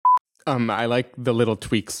I like the little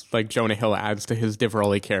tweaks like Jonah Hill adds to his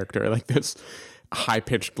Diveroli character, like this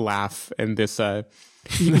high-pitched laugh and this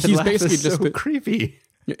he's basically just so creepy.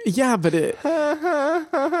 Yeah, but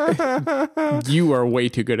you are way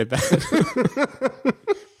too good at that.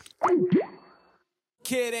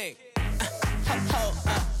 Kidding.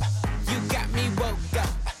 You got me woke up.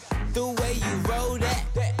 The way you roll that,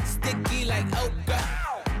 sticky like okra.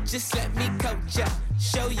 Just let me coach ya.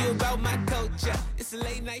 Show you about my culture. It's a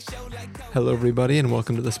late night show like Coach. Hello, everybody, and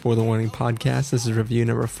welcome to the Spoiler Warning Podcast. This is review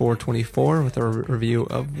number 424 with our review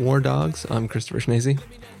of War Dogs. I'm Christopher Schnese.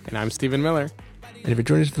 And I'm Stephen Miller. And if you're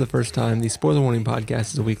joining us for the first time, the Spoiler Warning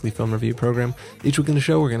Podcast is a weekly film review program. Each week in the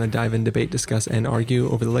show, we're going to dive in, debate, discuss, and argue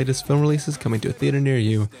over the latest film releases coming to a theater near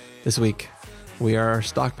you. This week, we are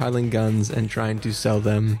stockpiling guns and trying to sell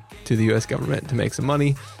them to the U.S. government to make some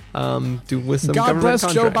money. With some God government bless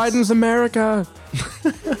contracts. Joe Biden's America.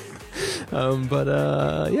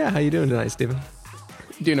 Yeah, how you doing tonight, Stephen?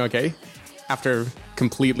 Doing okay. After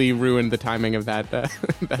completely ruined the timing of that that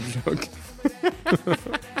joke.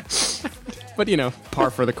 But, you know, par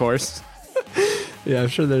for the course. Yeah, I'm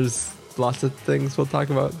sure there's lots of things we'll talk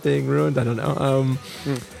about being ruined. I don't know.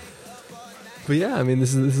 But yeah, I mean,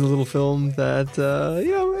 this is a little film that,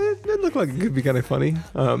 it looked like it could be kind of funny.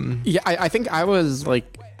 Yeah, I think I was,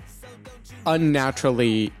 like,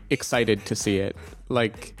 unnaturally excited to see it.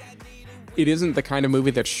 Like, it isn't the kind of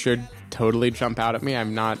movie that should totally jump out at me.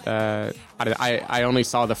 I'm not, I only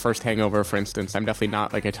saw the first Hangover, for instance. I'm definitely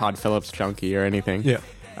not, like, a Todd Phillips junkie or anything. Yeah.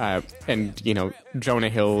 And, you know, Jonah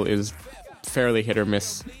Hill is fairly hit or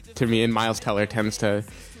miss to me, and Miles Teller tends to...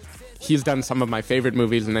 He's done some of my favorite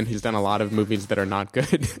movies, and then he's done a lot of movies that are not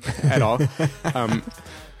good at all.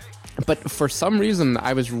 But for some reason,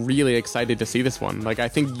 I was really excited to see this one. Like, I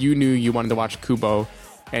think you knew you wanted to watch Kubo,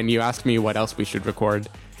 and you asked me what else we should record.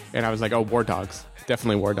 And I was like, oh, War Dogs.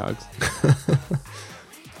 Definitely War Dogs.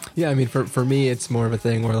 Yeah, I mean, for me, it's more of a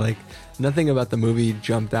thing where, like, nothing about the movie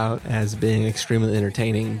jumped out as being extremely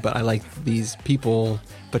entertaining, but I like these people,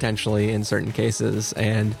 potentially, in certain cases,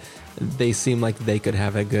 and they seem like they could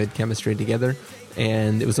have a good chemistry together.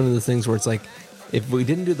 And it was one of those things where it's like, if we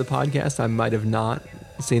didn't do the podcast, I might have not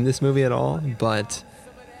seen this movie at all, but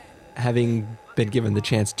having been given the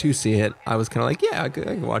chance to see it, I was kind of like, yeah, I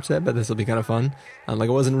could watch that, but this will be kind of fun. Like,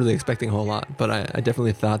 I wasn't really expecting a whole lot, but I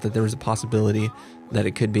definitely thought that there was a possibility that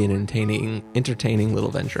it could be an entertaining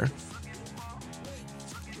little venture.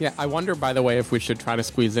 Yeah, I wonder, by the way, if we should try to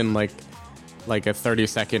squeeze in, like a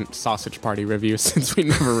 30-second Sausage Party review, since we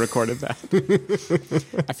never recorded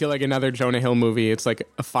that. I feel like another Jonah Hill movie, it's like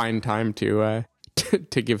a fine time to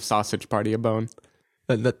give Sausage Party a bone.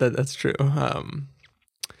 That's true.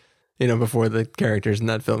 Before the characters in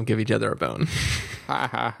that film give each other a bone. Ha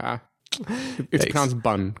ha ha. It's pronounced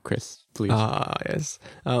bun, Chris, please. Ah, yes.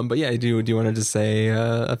 But yeah, do you want to just say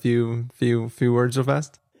a few words real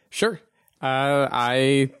fast? Sure.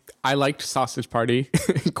 I liked Sausage Party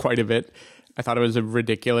quite a bit. I thought it was a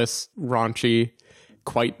ridiculous, raunchy,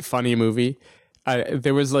 quite funny movie.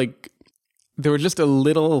 There was just a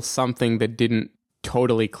little something that didn't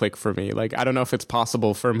totally click for me. Like, I don't know if it's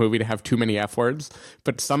possible for a movie to have too many F words,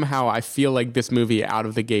 but somehow I feel like this movie out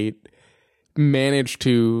of the gate managed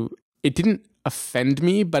to... It didn't offend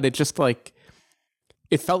me, but it just, like...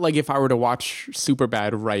 It felt like if I were to watch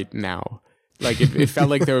Superbad right now. Like, it felt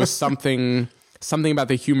like there was something about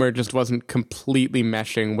the humor just wasn't completely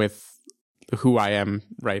meshing with who I am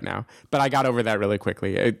right now. But I got over that really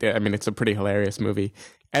quickly. I mean, it's a pretty hilarious movie.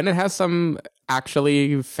 And it has some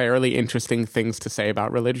actually fairly interesting things to say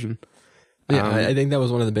about religion. Yeah, I think that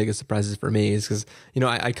was one of the biggest surprises for me, is because,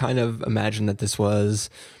 I kind of imagined that this was...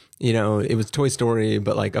 it was Toy Story,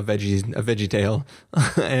 but like a veggie tale.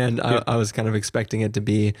 And I was kind of expecting it to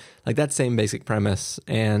be like that same basic premise,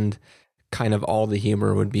 and kind of all the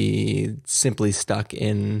humor would be simply stuck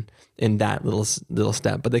in that little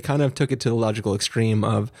step. But they kind of took it to the logical extreme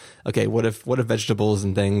of, okay, what if vegetables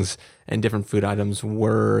and things and different food items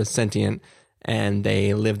were sentient and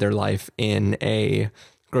they lived their life in a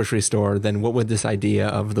grocery store, then what would this idea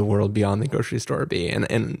of the world beyond the grocery store be?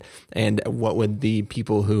 And what would the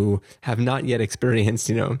people who have not yet experienced,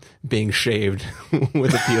 being shaved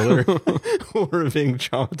with a peeler or being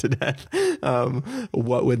chopped to death,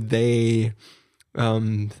 what would they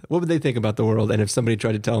think about the world? And if somebody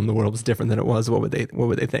tried to tell them the world was different than it was, what would they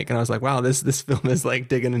think? And I was like, wow, this film is like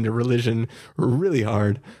digging into religion really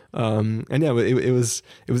hard. And yeah, it was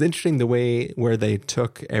interesting the way where they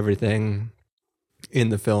took everything in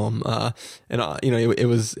the film, it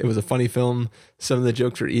was a funny film. Some of the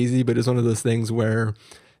jokes were easy, but it's one of those things where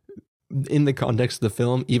in the context of the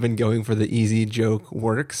film, even going for the easy joke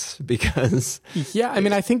works because Yeah, I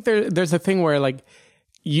mean, I think there's a thing where like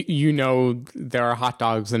you know there are hot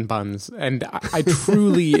dogs and buns, and I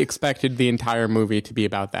truly expected the entire movie to be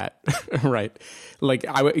about that, right? Like,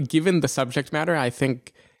 given the subject matter, I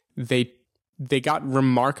think they got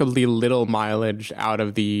remarkably little mileage out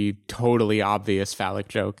of the totally obvious phallic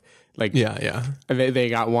joke. Like, yeah. They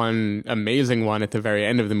got one amazing one at the very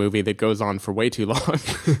end of the movie that goes on for way too long.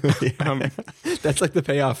 That's like the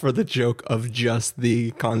payoff for the joke of just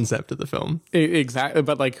the concept of the film. Exactly,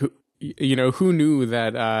 but like, who knew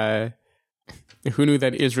that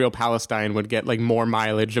Israel Palestine would get like more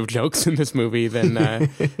mileage of jokes in this movie than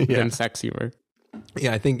than sex humor?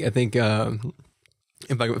 Yeah, I think if I'm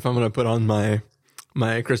going to put on my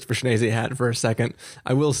Christopher Schnese hat for a second,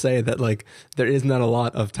 I will say that like there is not a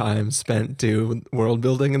lot of time spent to world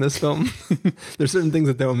building in this film. There's certain things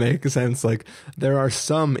that don't make sense. Like there are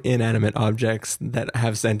some inanimate objects that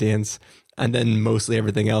have sentience, and then mostly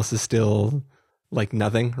everything else is still like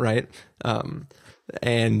nothing, right?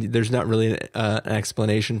 And there's not really an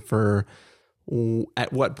explanation for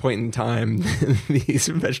at what point in time these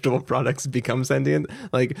vegetable products become sentient.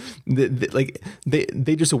 Like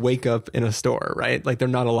they just wake up in a store, right? Like they're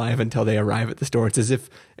not alive until they arrive at the store. It's as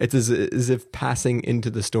if passing into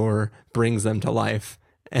the store brings them to life,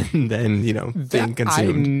 and then being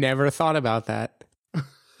consumed. I never thought about that.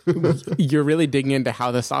 You're really digging into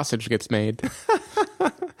how the sausage gets made.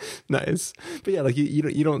 Nice. But yeah, like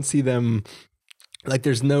you don't see them. Like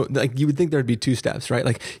there's no, like you would think there'd be two steps, right?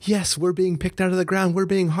 Like, yes, we're being picked out of the ground, we're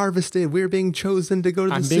being harvested, we're being chosen to go to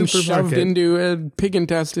the supermarket. I'm being shoved into a pig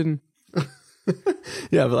intestine.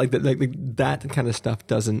 Yeah, but like that kind of stuff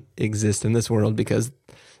doesn't exist in this world because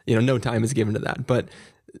no time is given to that. But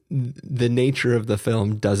the nature of the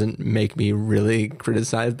film doesn't make me really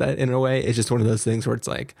criticize that in a way. It's just one of those things where it's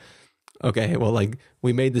like, okay, well, like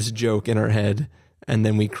we made this joke in our head and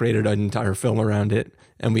then we created an entire film around it,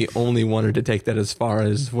 and we only wanted to take that as far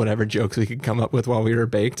as whatever jokes we could come up with while we were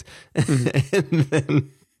baked.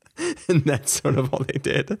 And that's sort of all they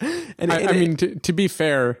did. And I mean, to be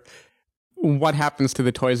fair, what happens to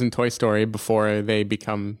the toys in Toy Story before they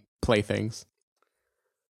become playthings?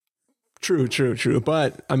 True.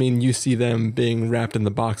 But I mean, you see them being wrapped in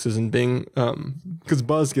the boxes and being, because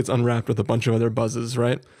Buzz gets unwrapped with a bunch of other Buzzes,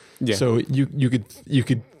 right? Yeah. So you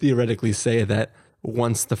could theoretically say that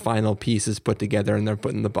once the final piece is put together and they're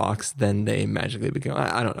put in the box, then they magically become.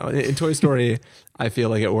 I don't know. In Toy Story, I feel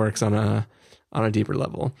like it works on a deeper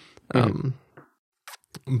level.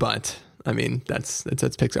 But I mean, that's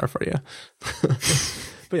Pixar for you.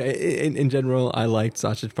 But yeah, in general, I liked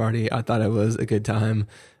Sausage Party. I thought it was a good time.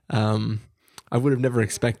 I would have never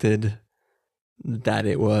expected that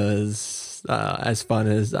it was as fun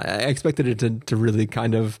as I expected it to really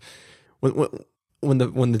kind of. When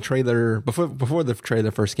the trailer before the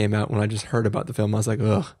trailer first came out, when I just heard about the film, I was like,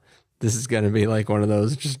 ugh, this is going to be like one of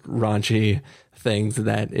those just raunchy things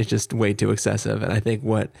that is just way too excessive. And I think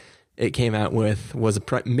what it came out with was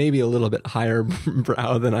maybe a little bit higher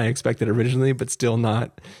brow than I expected originally, but still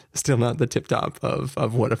not the tip top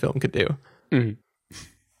of what a film could do. Mm-hmm.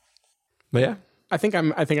 But yeah, I think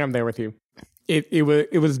I'm there with you.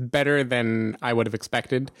 It was better than I would have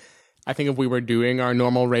expected. I think if we were doing our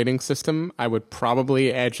normal rating system, I would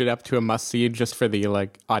probably edge it up to a must-see just for the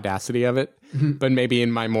like audacity of it. Mm-hmm. But maybe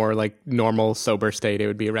in my more like normal sober state, it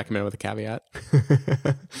would be a recommend with a caveat.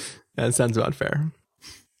 That sounds about fair.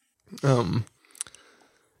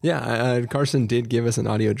 Yeah, Carson did give us an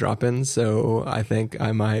audio drop-in, so I think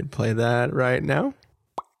I might play that right now.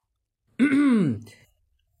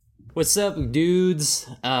 What's up, dudes?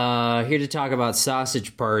 Here to talk about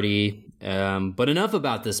Sausage Party. But enough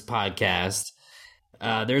about this podcast.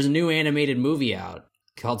 There's a new animated movie out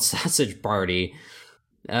called Sausage Party.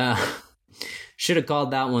 Should have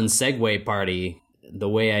called that one Segway Party, the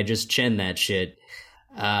way I just chinned that shit.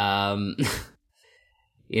 Gotta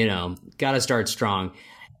start strong.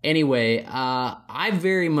 Anyway, I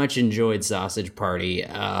very much enjoyed Sausage Party.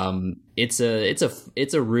 It's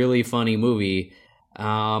a really funny movie.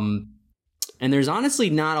 And there's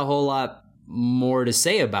honestly not a whole lot more to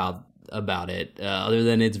say about it, other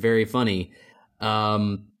than it's very funny.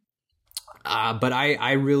 But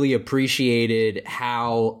I really appreciated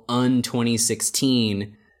how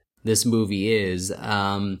un-2016 this movie is.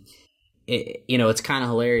 It's kind of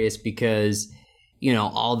hilarious because,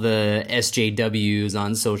 all the SJWs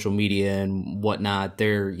on social media and whatnot,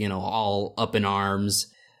 they're, all up in arms,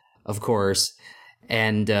 of course.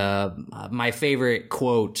 And my favorite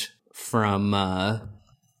quote from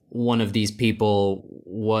one of these people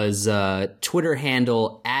was Twitter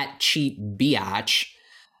handle @cheapbiatch.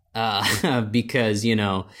 because, you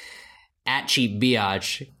know, at Cheap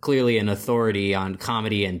Biatch, clearly an authority on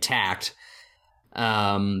comedy and tact.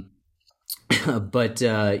 But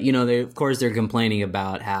you know, of course, they're complaining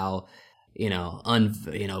about how, you know,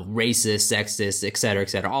 racist, sexist, et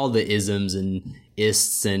cetera, all the isms and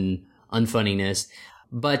ists and unfunniness.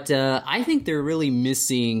 But I think they're really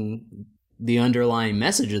missing the underlying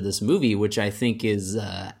message of this movie, which I think is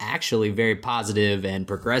actually very positive and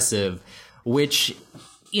progressive, which,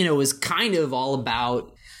 you know, is kind of all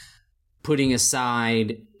about putting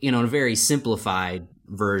aside, you know, in a very simplified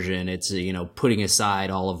version, it's, you know, putting aside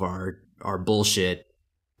all of our bullshit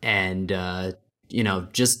and, you know,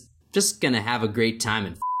 just gonna have a great time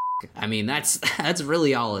and I mean, that's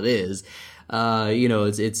really all it is. You know,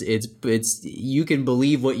 it's you can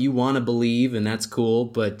believe what you want to believe, and that's cool,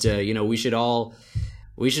 but you know, we should all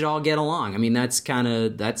get along. I mean, that's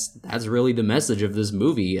really the message of this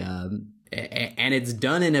movie. And it's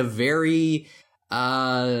done in a very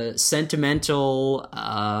sentimental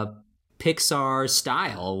Pixar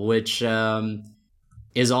style, which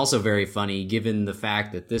is also very funny given the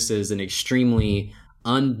fact that this is an extremely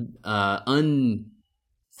unfamily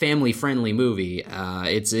friendly movie.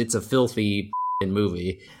 It's a filthy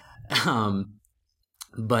movie.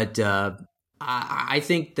 But I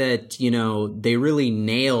think that, you know, they really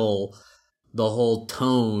nail the whole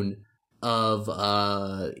tone of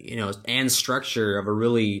you know, and structure of a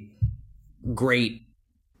really great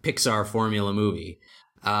Pixar formula movie.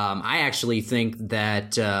 I actually think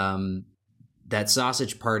that that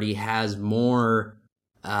Sausage Party has more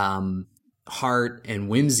heart and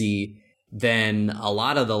whimsy than a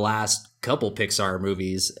lot of the last couple Pixar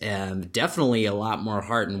movies, and definitely a lot more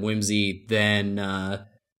heart and whimsy than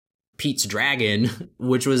Pete's Dragon,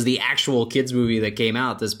 which was the actual kids movie that came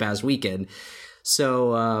out this past weekend.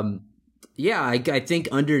 So yeah, I think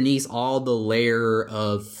underneath all the layer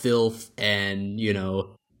of filth and, you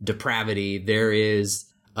know, depravity, there is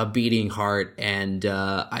a beating heart, and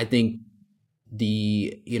I think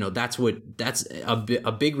you know, that's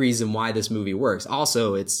a big reason why this movie works.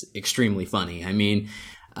 Also, it's extremely funny. I mean,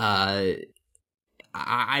 I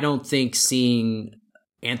don't think seeing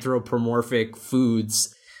anthropomorphic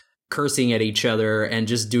foods cursing at each other and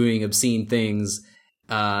just doing obscene things,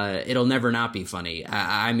 it'll never not be funny.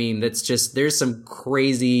 I mean, that's just, there's some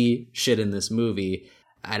crazy shit in this movie,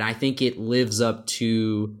 and I think it lives up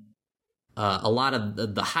to a lot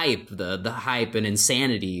of the hype, the hype and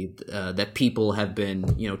insanity that people have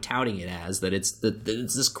been, you know, touting it as, that it's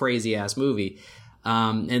this crazy ass movie.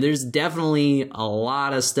 And there's definitely a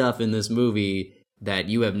lot of stuff in this movie that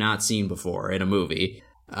you have not seen before in a movie,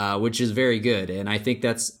 which is very good. And I think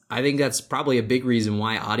that's probably a big reason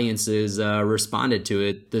why audiences responded to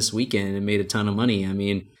it this weekend and made a ton of money. I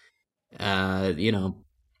mean, you know,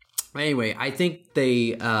 anyway, I think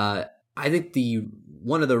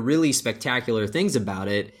one of the really spectacular things about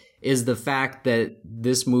it is the fact that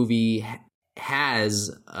this movie has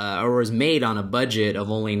or was made on a budget of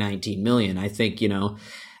only $19 million. I think, you know,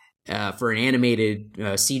 for an animated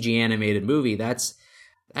CG animated movie, that's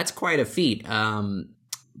quite a feat.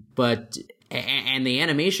 But the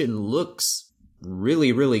animation looks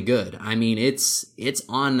really, really good. I mean, it's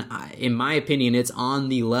on, in my opinion, it's on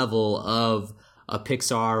the level of a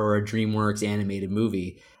Pixar or a DreamWorks animated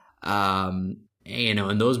movie. You know,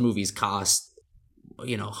 and those movies cost,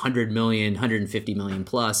 you know, 100 million, 150 million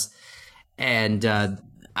plus. And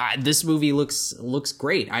this movie looks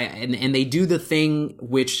great. And they do the thing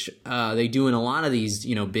which they do in a lot of these,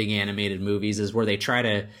 you know, big animated movies, is where they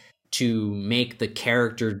try to make the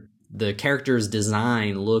character's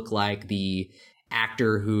design look like the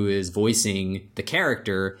actor who is voicing the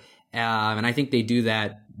character. And I think they do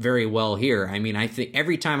that very well here. I mean, I think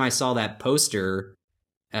every time I saw that poster,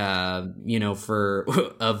 you know,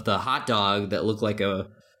 of the hot dog that looked like a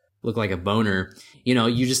boner, you know,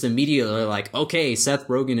 you just immediately are like, okay, Seth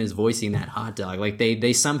Rogen is voicing that hot dog. Like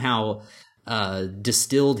they somehow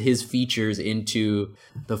distilled his features into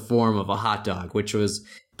the form of a hot dog, which was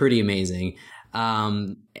pretty amazing.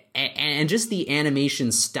 And just the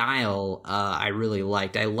animation style, I really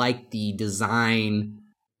liked. I liked the design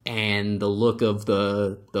and the look of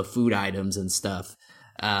the food items and stuff.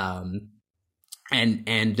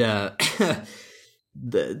 And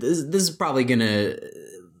this is probably gonna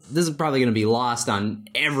be lost on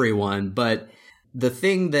everyone, but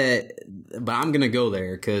I'm gonna go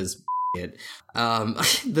there because it.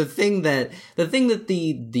 The thing that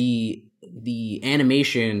the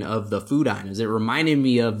animation of the food items, it reminded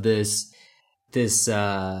me of this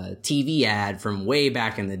TV ad from way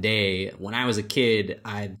back in the day. When I was a kid,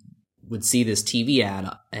 I would see this TV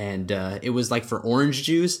ad, and it was like for orange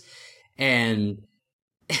juice. And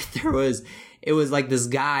it was like this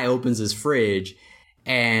guy opens his fridge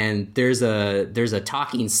and there's a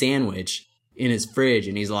talking sandwich in his fridge,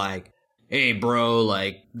 and he's like, "Hey bro,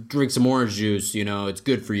 like drink some orange juice, you know, it's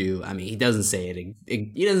good for you." I mean, he doesn't say it.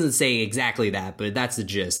 He doesn't say exactly that, but that's the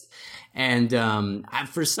gist. And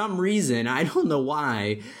for some reason, I don't know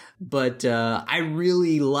why, but I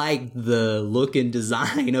really liked the look and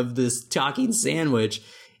design of this talking sandwich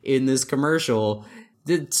in this commercial.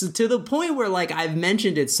 To the point where, like, I've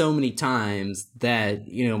mentioned it so many times that,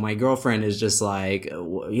 you know, my girlfriend is just like,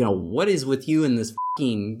 you know, what is with you in this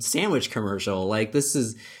fucking sandwich commercial? Like,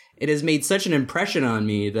 it has made such an impression on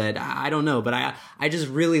me that I don't know, but I just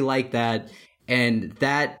really like that. And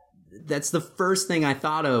that's the first thing I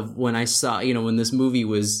thought of when I saw, you know, when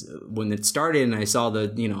it started and I saw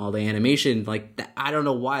the, you know, all the animation, like, I don't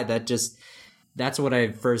know why that's what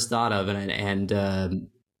I first thought of.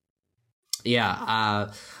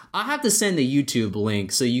 I'll have to send the YouTube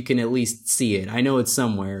link so you can at least see it. I know it's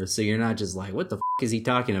somewhere, so you're not just like, what the f*** is he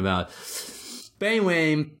talking about? But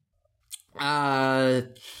anyway,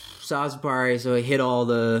 Sausage Party, so I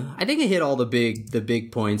think it hit all the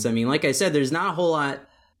big points. I mean, like I said, there's not a whole lot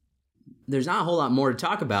more to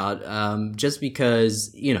talk about, just because,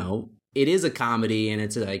 you know, it is a comedy and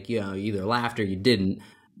it's like, you know, you either laughed or you didn't.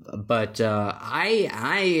 But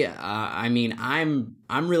I mean, I'm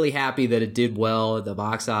really happy that it did well at the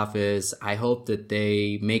box office. I hope that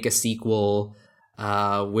they make a sequel,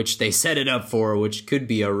 which they set it up for, which could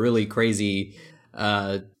be a really crazy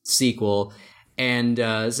sequel. And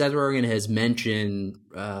Seth Rogen has mentioned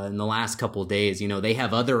in the last couple of days, you know, they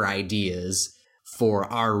have other ideas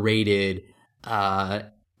for R-rated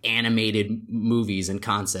animated movies and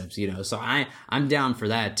concepts, you know, so I'm down for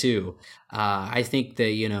that too. I think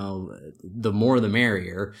that, you know, the more the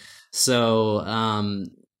merrier. So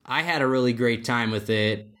I had a really great time with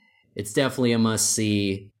it. It's definitely a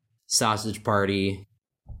must-see. Sausage Party.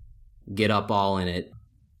 Get up all in it.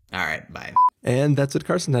 All right, bye. And that's what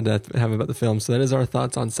Carson had to have about the film. So that is our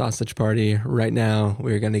thoughts on Sausage Party. Right now,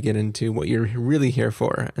 we're going to get into what you're really here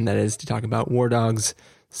for, and that is to talk about War Dogs.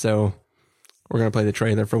 So we're going to play the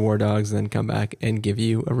trailer for War Dogs and then come back and give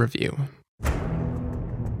you a review.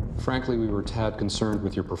 Frankly, we were a tad concerned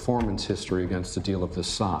with your performance history against a deal of this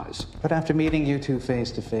size. But after meeting you two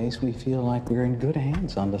face to face, we feel like we're in good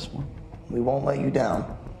hands on this one. We won't let you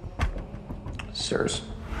down, sirs.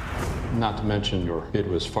 Not to mention your bid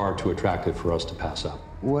was far too attractive for us to pass up.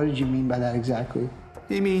 What did you mean by that exactly?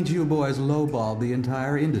 He means you boys lowballed the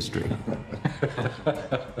entire industry.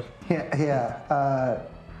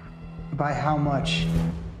 By how much?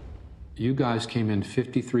 You guys came in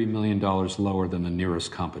 $53 million lower than the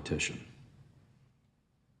nearest competition.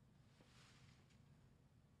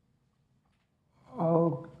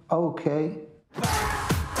 Oh, okay.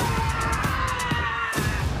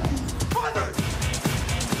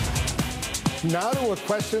 Now to a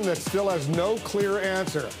question that still has no clear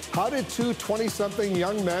answer. How did two 20-something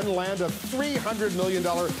young men land a $300 million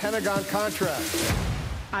Pentagon contract?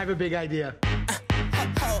 I have a big idea.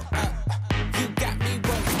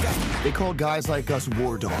 They call guys like us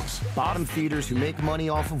war dogs, bottom feeders who make money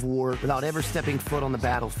off of war without ever stepping foot on the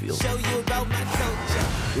battlefield. Show you about my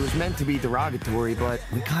culture. It was meant to be derogatory, but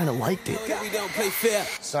we kind of liked it. We don't play fair.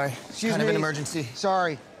 Sorry. Kind of an emergency.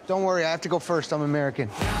 Sorry. Don't worry, I have to go first. I'm American.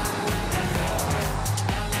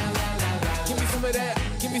 Give me some of that.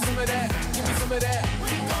 Give me some of that. Give me some of that.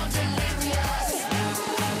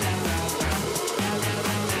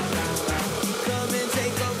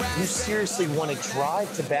 You seriously want to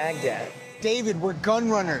drive to Baghdad? David, we're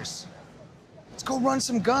gun runners. Let's go run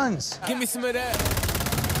some guns. Give me some of that.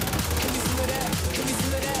 Give me some of that. Give me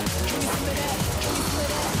some of that. Give me some of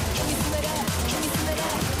that. Give me some of that. Give me some of that.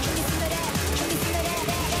 Give me some of that. Give me some of that. Give me some of that.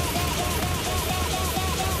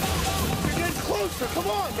 You're getting closer. Come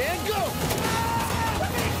on, man, go!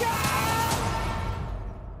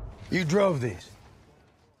 You drove these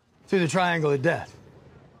through the Triangle of Death.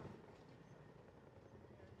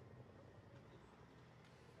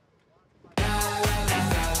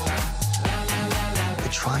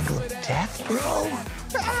 Triangle of Death, bro?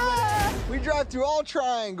 We drive through all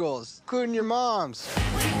triangles, including your mom's.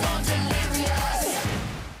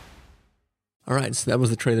 All right, so that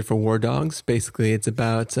was the trailer for War Dogs. Basically, it's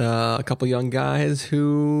about a couple young guys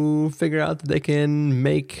who figure out that they can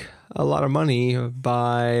make a lot of money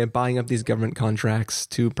by buying up these government contracts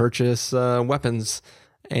to purchase weapons.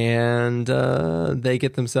 And they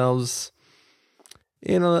get themselves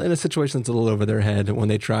in a situation that's a little over their head when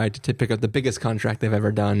they try to pick up the biggest contract they've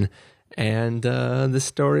ever done. And this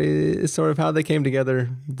story is sort of how they came together,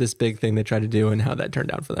 this big thing they tried to do, and how that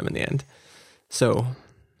turned out for them in the end. So,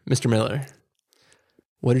 Mr. Miller,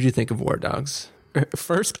 What did you think of War Dogs?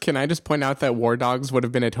 First, can I just point out that War Dogs would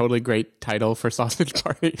have been a totally great title for Sausage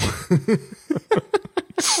Party?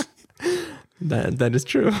 That is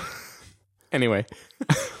true. Anyway.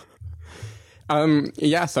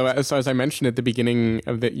 So as I mentioned at the beginning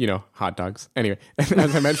of the, hot dogs. Anyway,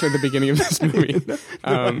 as I mentioned at the beginning of this movie,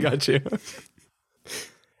 I got you.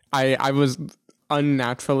 I was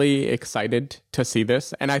unnaturally excited to see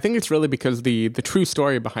this. And I think it's really because the true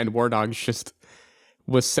story behind War Dogs just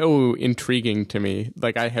was so intriguing to me.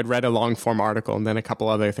 Like, I had read a long form article and then a couple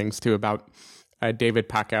other things too about David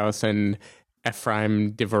Packouz and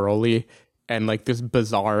Ephraim Diveroli and like this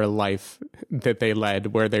bizarre life that they led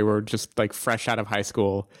where they were just like fresh out of high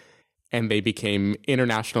school and they became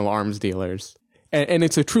international arms dealers. And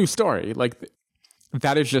it's a true story. Like,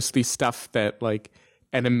 that is just the stuff that like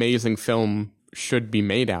an amazing film should be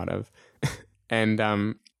made out of. And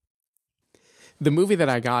the movie that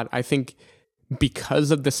I got, I think,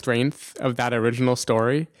 because of the strength of that original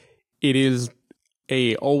story, it is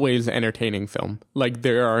a always entertaining film. Like,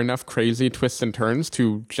 there are enough crazy twists and turns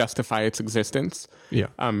to justify its existence. Yeah.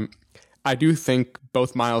 I do think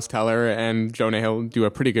both Miles Teller and Jonah Hill do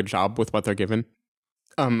a pretty good job with what they're given.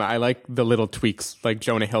 I like the little tweaks like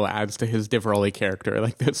Jonah Hill adds to his Diveroli character,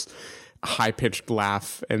 like this high-pitched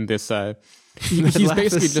laugh and this he's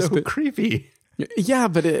basically just so creepy. Yeah,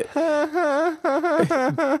 but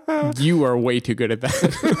you are way too good at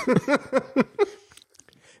that.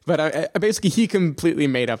 But basically, he completely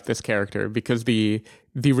made up this character because the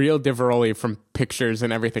real Diveroli from pictures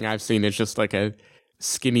and everything I've seen is just like a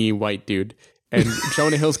skinny white dude, and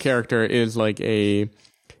Jonah Hill's character is like a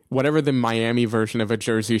whatever the Miami version of a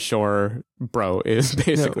Jersey Shore bro is,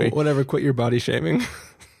 basically. No, whatever. Quit your body shaming.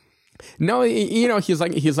 No, he's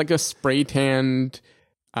like a spray tanned.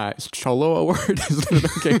 Is cholo a word? Is that an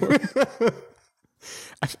okay word?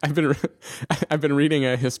 I've been reading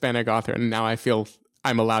a Hispanic author, and now I feel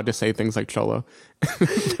I'm allowed to say things like cholo.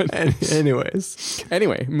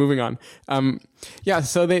 Anyway, moving on.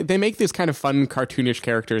 So they make these kind of fun cartoonish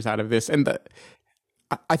characters out of this, and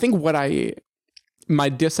I think my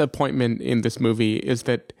disappointment in this movie is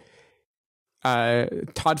that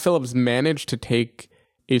Todd Phillips managed to take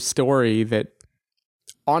a story that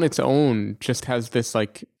on its own just has this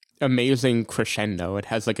like amazing crescendo. It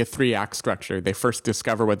has like a 3-act structure. They first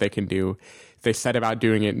discover what they can do. They set about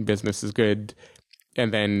doing it and business is good.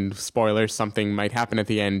 And then, spoilers, something might happen at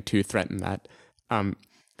the end to threaten that.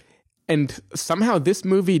 And somehow this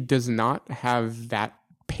movie does not have that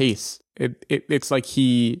pace. It's like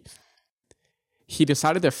he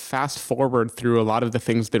decided to fast forward through a lot of the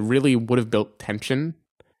things that really would have built tension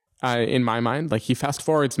in my mind. Like, he fast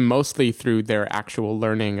forwards mostly through their actual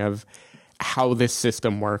learning of how this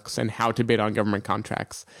system works and how to bid on government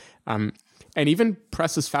contracts. And even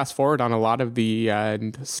presses fast forward on a lot of the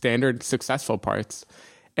standard successful parts.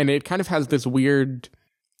 And it kind of has this weird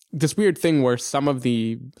thing where some of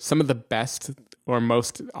the best or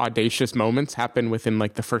most audacious moments happen within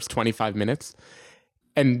like the first 25 minutes.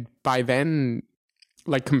 And by then,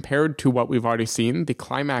 like, compared to what we've already seen, the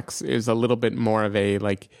climax is a little bit more of a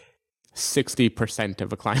like 60%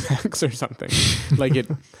 of a climax or something. Like, it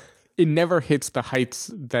never hits the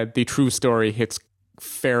heights that the true story hits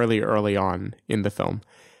fairly early on in the film.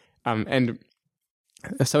 And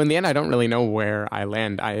so in the end, I don't really know where I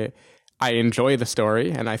land. I enjoy the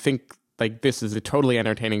story, and I think like this is a totally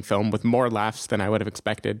entertaining film with more laughs than I would have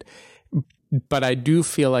expected. But I do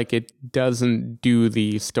feel like it doesn't do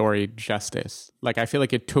the story justice. Like, I feel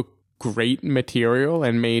like it took great material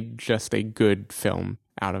and made just a good film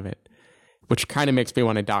out of it, which kind of makes me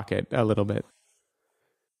want to dock it a little bit.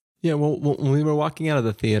 Yeah, well, when we were walking out of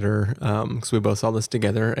the theater, because we both saw this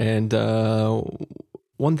together, and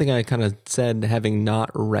one thing I kind of said, having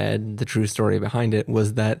not read the true story behind it,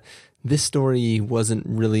 was that this story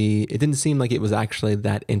it didn't seem like it was actually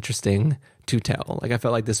that interesting to tell. Like, I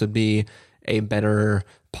felt like this would be a better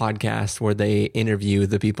podcast where they interview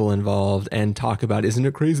the people involved and talk about, isn't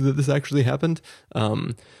it crazy that this actually happened?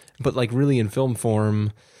 But like, really in film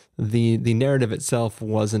form, the narrative itself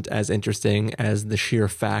wasn't as interesting as the sheer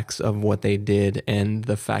facts of what they did and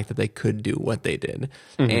the fact that they could do what they did.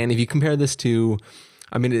 Mm-hmm. And if you compare this to,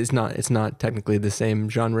 I mean, it's not technically the same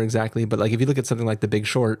genre exactly, but like if you look at something like The Big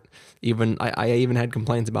Short, even I even had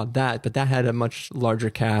complaints about that, but that had a much larger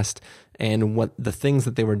cast, and what the things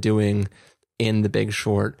that they were doing in The Big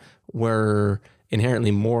Short were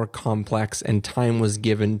inherently more complex, and time was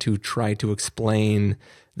given to try to explain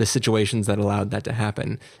the situations that allowed that to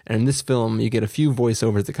happen. And in this film, you get a few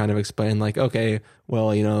voiceovers that kind of explain like, okay,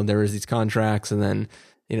 well, there was these contracts, and then,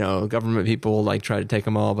 government people like try to take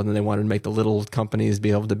them all, but then they wanted to make the little companies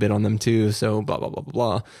be able to bid on them too. So blah, blah, blah, blah,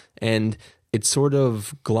 blah. And it sort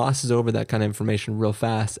of glosses over that kind of information real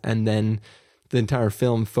fast. And then the entire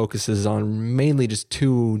film focuses on mainly just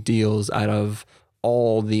 2 deals out of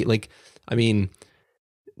all the,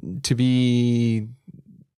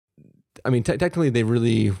 technically they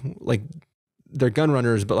really, they're gun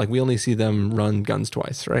runners, but we only see them run guns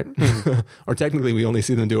twice, right? Or technically we only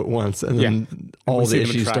see them do it once, and then all the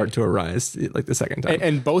issues start to arise the second time.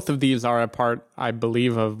 And both of these are a part, I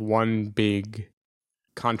believe, of one big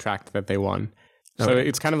contract that they won. So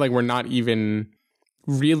it's kind of like we're not even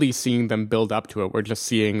really seeing them build up to it. We're just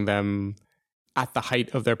seeing them at the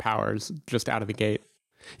height of their powers, just out of the gate.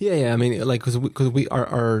 Yeah. I mean, because we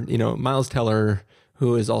are Miles Teller,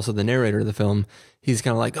 who is also the narrator of the film, he's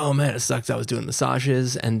kind of like, oh man, it sucks. I was doing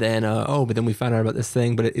massages, and then but then we found out about this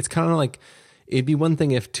thing. But it's kind of like, it'd be one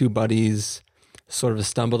thing if 2 buddies sort of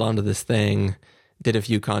stumbled onto this thing, did a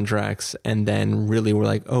few contracts, and then really were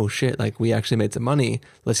like, oh shit, we actually made some money.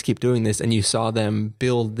 Let's keep doing this. And you saw them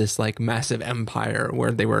build this massive empire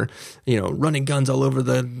where they were, running guns all over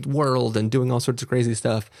the world and doing all sorts of crazy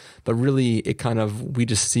stuff. But really, it kind of, we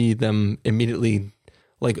just see them immediately.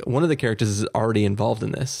 One of the characters is already involved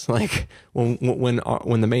in this. When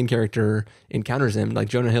the main character encounters him,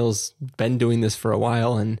 Jonah Hill's been doing this for a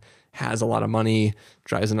while and has a lot of money,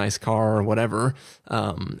 drives a nice car or whatever.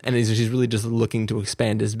 And he's really just looking to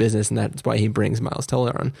expand his business, and that's why he brings Miles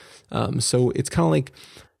Teller on. So it's kind of like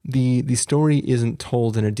the story isn't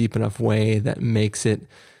told in a deep enough way that makes it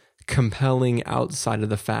compelling outside of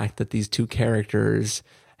the fact that these 2 characters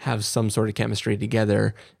have some sort of chemistry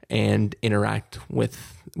together and interact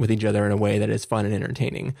with each other in a way that is fun and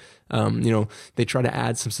entertaining. They try to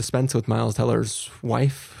add some suspense with Miles Teller's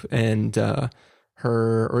wife and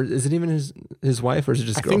her, or is it even his wife, or is it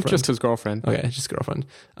just girlfriend? I think just his girlfriend. Okay, just girlfriend.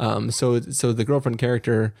 So the girlfriend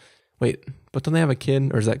character, wait, but don't they have a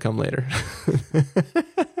kid, or does that come later?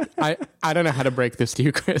 I don't know how to break this to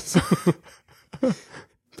you, Chris.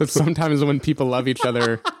 But sometimes when people love each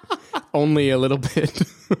other only a little bit.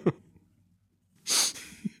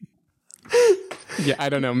 Yeah, I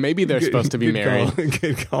don't know. Maybe they're supposed to be married.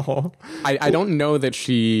 Good call. I don't know that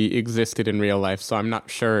she existed in real life, so I'm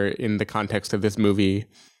not sure in the context of this movie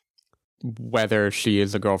whether she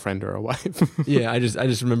is a girlfriend or a wife. Yeah, I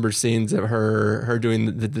just remember scenes of her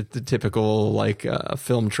doing the typical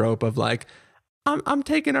film trope of I'm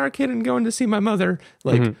taking our kid and going to see my mother.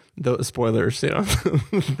 Those spoilers,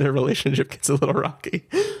 their relationship gets a little rocky.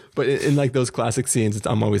 But in those classic scenes,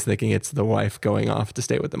 I'm always thinking it's the wife going off to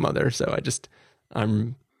stay with the mother. So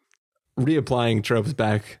I'm reapplying tropes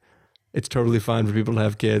back. It's totally fine for people to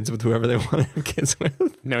have kids with whoever they want to have kids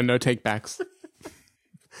with. No take backs.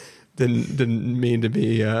 Didn't mean to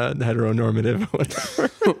be heteronormative or whatever.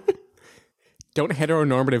 Don't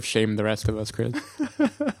heteronormative shame the rest of us, Chris.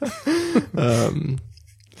 But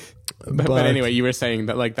anyway, you were saying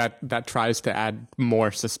that that tries to add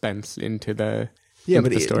more suspense into the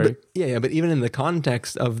story. But even in the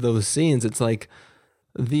context of those scenes, it's in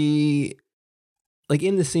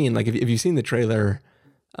the scene, if you've seen the trailer,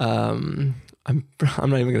 I'm not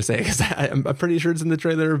even gonna say it because I'm pretty sure it's in the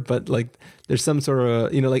trailer, but there's some sort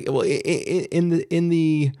of in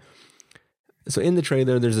the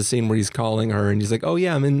trailer there's a scene where he's calling her and he's like, oh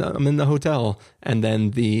yeah, I'm in the hotel, and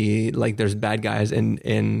then there's bad guys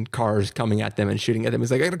in cars coming at them and shooting at them.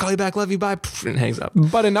 He's like, I gotta call you back, love you, bye, and hangs up.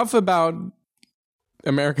 But enough about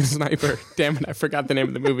American Sniper. Damn it, I forgot the name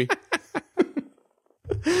of the movie.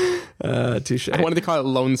 Touche. I wanted to call it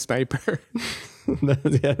Lone Sniper.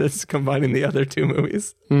 Yeah, that's combining the other 2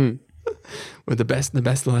 movies. With the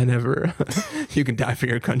best line ever. You can die for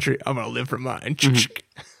your country, I'm gonna live for mine.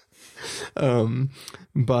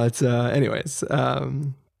 Anyways,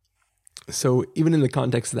 so even in the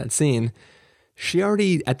context of that scene, she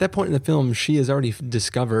already, at that point in the film, she has already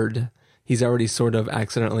discovered, he's already sort of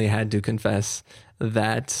accidentally had to confess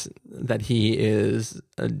that he is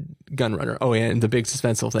a gun runner. Oh yeah, and the big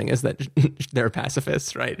suspenseful thing is that they're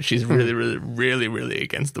pacifists, right? She's really, really, really, really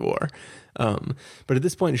against the war. But at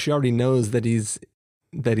this point, she already knows that he's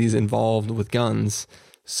involved with guns.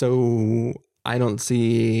 So I don't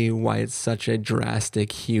see why it's such a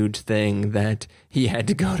drastic, huge thing that he had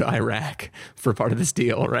to go to Iraq for part of this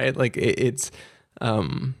deal, right? It's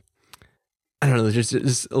I don't know.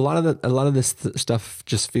 Just a lot of this stuff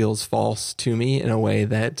just feels false to me in a way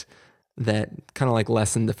that kind of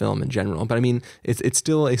lessened the film in general. But I mean, it's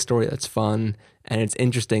still a story that's fun, and it's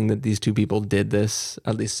interesting that these 2 people did this,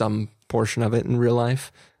 at least some portion of it in real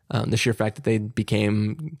life. The sheer fact that they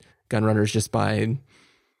became gun runners just by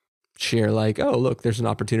sheer like, oh, look, there's an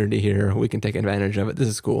opportunity here. We can take advantage of it. This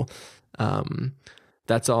is cool.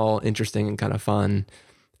 That's all interesting and kind of fun.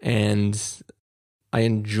 And I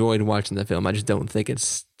enjoyed watching the film. I just don't think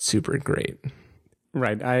it's super great.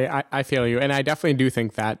 Right. I feel you. And I definitely do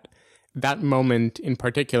think that that moment in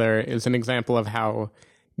particular is an example of how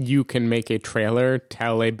you can make a trailer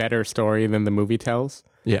tell a better story than the movie tells.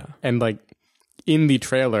 Yeah. And like in the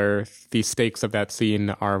trailer, the stakes of that scene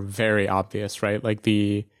are very obvious, right? Like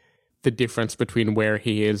the difference between where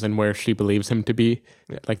he is and where she believes him to be,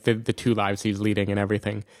 like the two lives he's leading and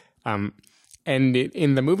everything. And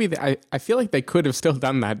in the movie, I feel like they could have still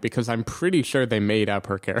done that because I'm pretty sure they made up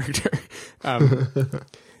her character.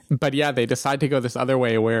 But yeah, they decide to go this other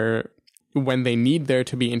way where when they need there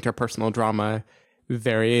to be interpersonal drama,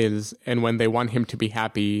 there is. And when they want him to be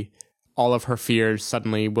happy, all of her fears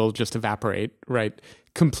suddenly will just evaporate, right?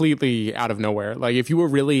 Completely out of nowhere. Like if you were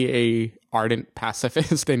really a ardent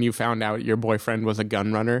pacifist and you found out your boyfriend was a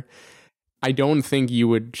gun runner, I don't think you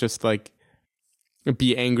would just like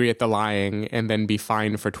be angry at the lying and then be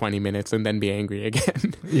fine for 20 minutes and then be angry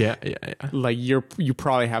again. Yeah. Like you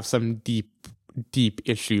probably have some deep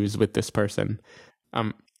issues with this person.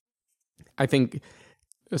 I think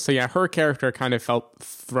so. Yeah, her character kind of felt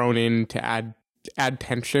thrown in to add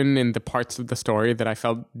tension in the parts of the story that I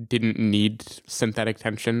felt didn't need synthetic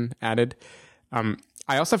tension added.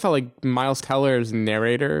 I also felt like Miles Teller's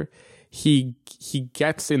narrator, he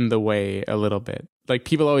gets in the way a little bit. Like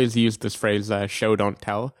people always use this phrase, show don't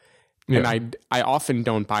tell. And I often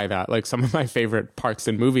don't buy that. Like some of my favorite parts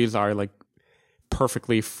in movies are like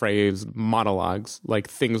perfectly phrased monologues, like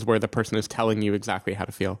things where the person is telling you exactly how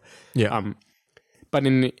to feel. Yeah. But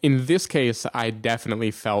in this case, I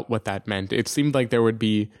definitely felt what that meant. It seemed like there would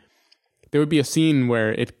be a scene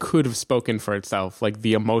where it could have spoken for itself, like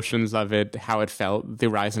the emotions of it, how it felt, the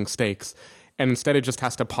rising stakes. And instead it just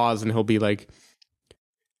has to pause and he'll be like,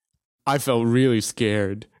 I felt really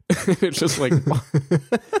scared. It's just like,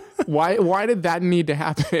 why did that need to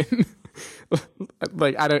happen?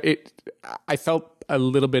 Like, I felt a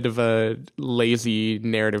little bit of a lazy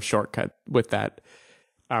narrative shortcut with that.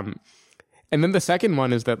 And then the second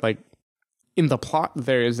one is that like in the plot,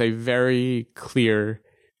 there is a very clear,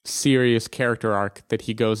 serious character arc that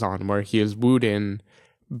he goes on where he is wooed in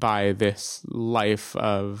by this life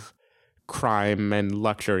of crime and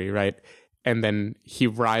luxury, right? And then he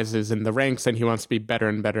rises in the ranks and he wants to be better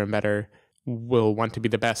and better and better, will want to be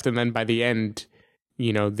the best. And then by the end,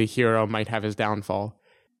 you know, the hero might have his downfall.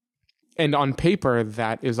 And on paper,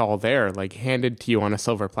 that is all there, like handed to you on a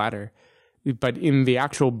silver platter. But in the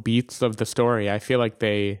actual beats of the story, I feel like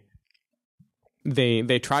they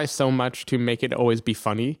try so much to make it always be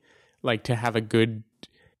funny, like to have a good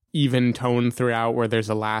even tone throughout where there's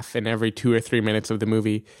a laugh in every 2 or 3 minutes of the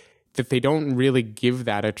movie, that they don't really give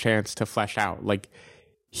that a chance to flesh out. Like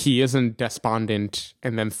he isn't despondent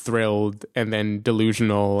and then thrilled and then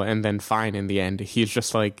delusional and then fine in the end. He's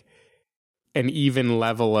just like an even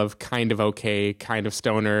level of kind of okay, kind of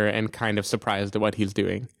stoner, and kind of surprised at what he's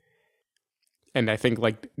doing. And I think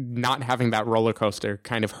like not having that roller coaster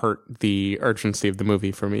kind of hurt the urgency of the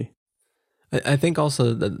movie for me. I think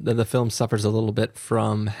also that the film suffers a little bit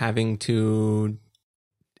from having to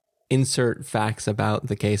insert facts about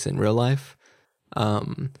the case in real life.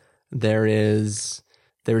 There is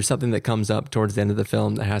something that comes up towards the end of the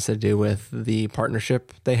film that has to do with the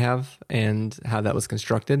partnership they have and how that was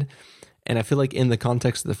constructed. And I feel like in the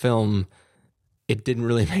context of the film, it didn't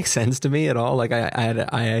really make sense to me at all. Like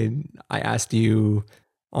I asked you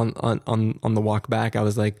on the walk back, I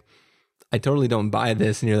was like, I totally don't buy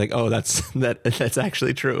this. And you're like, oh, that's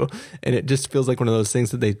actually true. And it just feels like one of those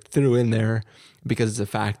things that they threw in there because it's a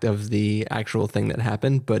fact of the actual thing that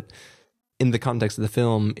happened. But in the context of the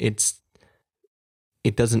film, it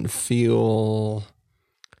doesn't feel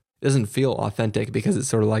authentic because it's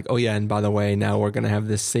sort of like, oh yeah, and by the way, now we're going to have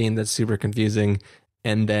this scene that's super confusing,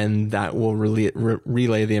 and then that will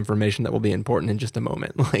relay the information that will be important in just a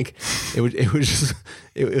moment. Like it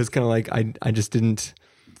was kind of like I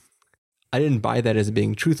didn't buy that as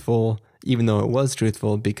being truthful, even though it was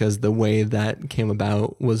truthful, because the way that came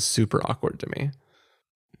about was super awkward to me.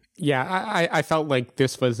 Yeah, I felt like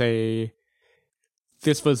this was a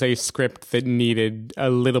script that needed a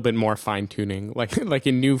little bit more fine tuning. Like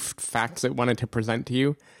it knew facts it wanted to present to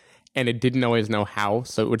you, and it didn't always know how.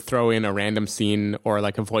 So it would throw in a random scene or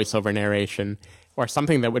like a voiceover narration or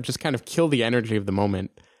something that would just kind of kill the energy of the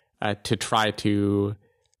moment to try to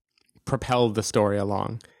propel the story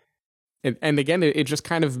along. And again, it just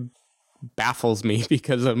kind of baffles me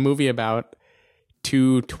because a movie about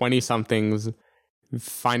two 20-somethings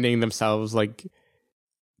finding themselves like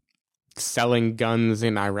selling guns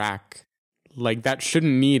in Iraq. Like, that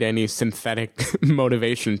shouldn't need any synthetic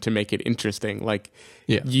motivation to make it interesting. Like,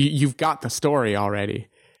 you've got the story already.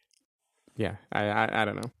 Yeah, I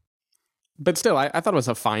don't know. But still, I thought it was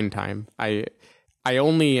a fine time. I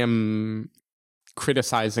only am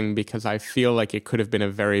criticizing because I feel like it could have been a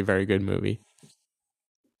very, very good movie.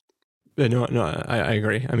 No, I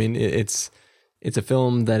agree. I mean, it's a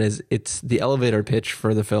film that it's the elevator pitch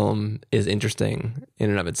for the film is interesting in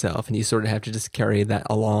and of itself, and you sort of have to just carry that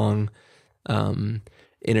along in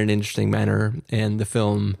an interesting manner, and the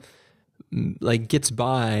film like gets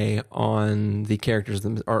by on the characters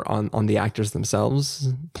or on the actors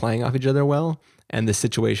themselves playing off each other well, and the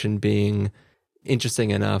situation being interesting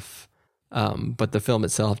enough, but the film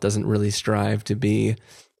itself doesn't really strive to be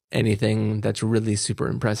anything that's really super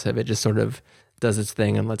impressive. It just sort of does its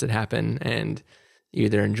thing and lets it happen, and you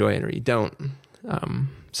either enjoy it or you don't.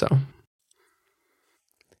 So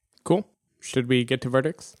cool. Should we get to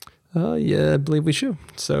verdicts? Yeah, I believe we should.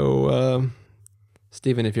 So,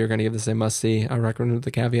 Stephen, if you're going to give this a must-see, I recommend with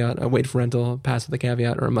the caveat, a wait for rental, pass with the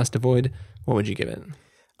caveat, or a must-avoid, what would you give it?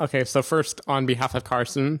 Okay, so first, on behalf of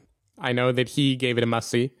Carson, I know that he gave it a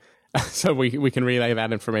must-see, so we can relay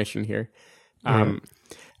that information here.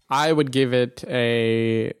 I would give it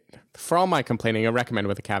for all my complaining, a recommend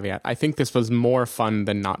with a caveat. I think this was more fun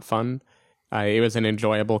than not fun. It was an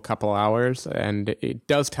enjoyable couple hours, and it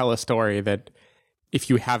does tell a story that if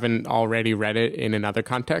you haven't already read it in another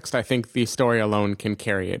context, I think the story alone can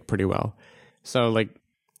carry it pretty well. So, like,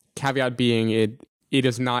 caveat being, it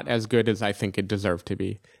is not as good as I think it deserved to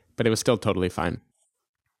be, but it was still totally fine.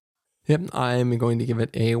 Yep, I'm going to give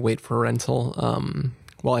it a wait for rental.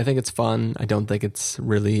 Well, I think it's fun. I don't think it's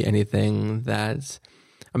really anything that...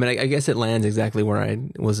 I mean, I guess it lands exactly where I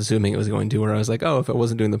was assuming it was going to, where I was like, oh, if I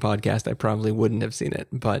wasn't doing the podcast, I probably wouldn't have seen it.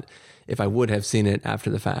 But if I would have seen it after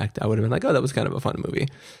the fact, I would have been like, oh, that was kind of a fun movie.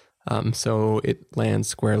 So it lands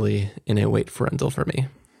squarely in a wait for rental for me.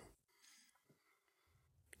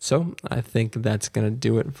 So I think that's going to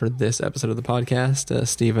do it for this episode of the podcast.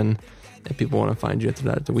 Stephen, if people want to find you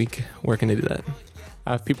throughout the week, where can they do that?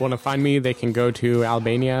 If people want to find me, they can go to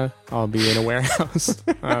Albania. I'll be in a warehouse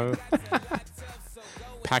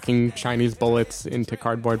packing Chinese bullets into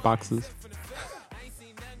cardboard boxes.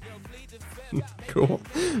 Cool.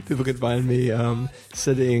 People can find me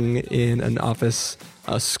sitting in an office,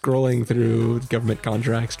 scrolling through government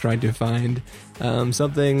contracts, trying to find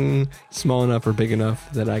something small enough or big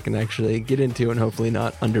enough that I can actually get into and hopefully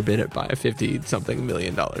not underbid it by $50-something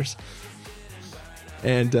million.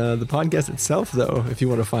 And the podcast itself, though, if you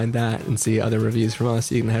want to find that and see other reviews from us,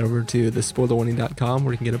 you can head over to thespoilerwarning.com,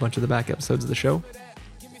 where you can get a bunch of the back episodes of the show.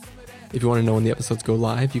 If you want to know when the episodes go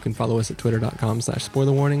live, you can follow us at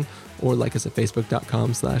twitter.com/spoilerwarning or like us at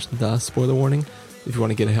facebook.com/thespoilerwarning. If you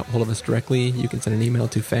want to get a hold of us directly, you can send an email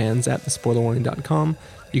to fans@thespoilerwarning.com.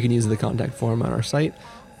 You can use the contact form on our site,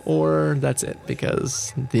 or that's it,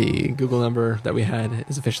 because the Google number that we had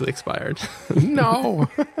is officially expired. No!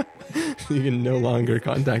 You can no longer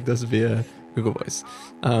contact us via Google Voice.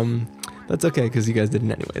 That's okay, because you guys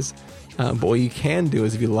didn't anyways. But what you can do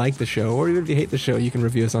is, if you like the show, or even if you hate the show, you can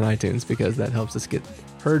review us on iTunes, because that helps us get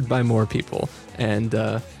heard by more people. And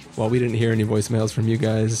while we didn't hear any voicemails from you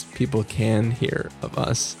guys, people can hear of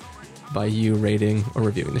us by you rating or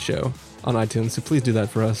reviewing the show on iTunes. So please do that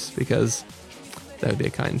for us, because that would be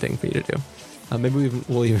a kind thing for you to do. Maybe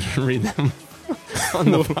we'll even read them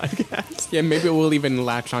on the podcast. Yeah, maybe we'll even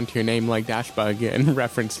latch onto your name like Dashbug and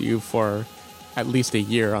reference you for at least a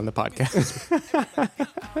year on the podcast.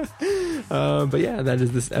 But yeah, that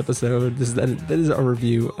is this episode. That is our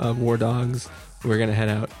review of War Dogs. We're going to head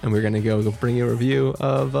out and we're going to go bring you a review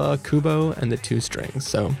of Kubo and the Two Strings.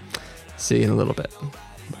 So see you in a little bit.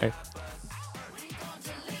 Bye.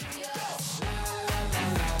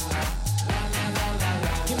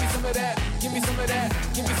 Give me some of that. Give me some of that.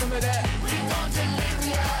 Give me some of that. We gon'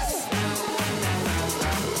 delirious.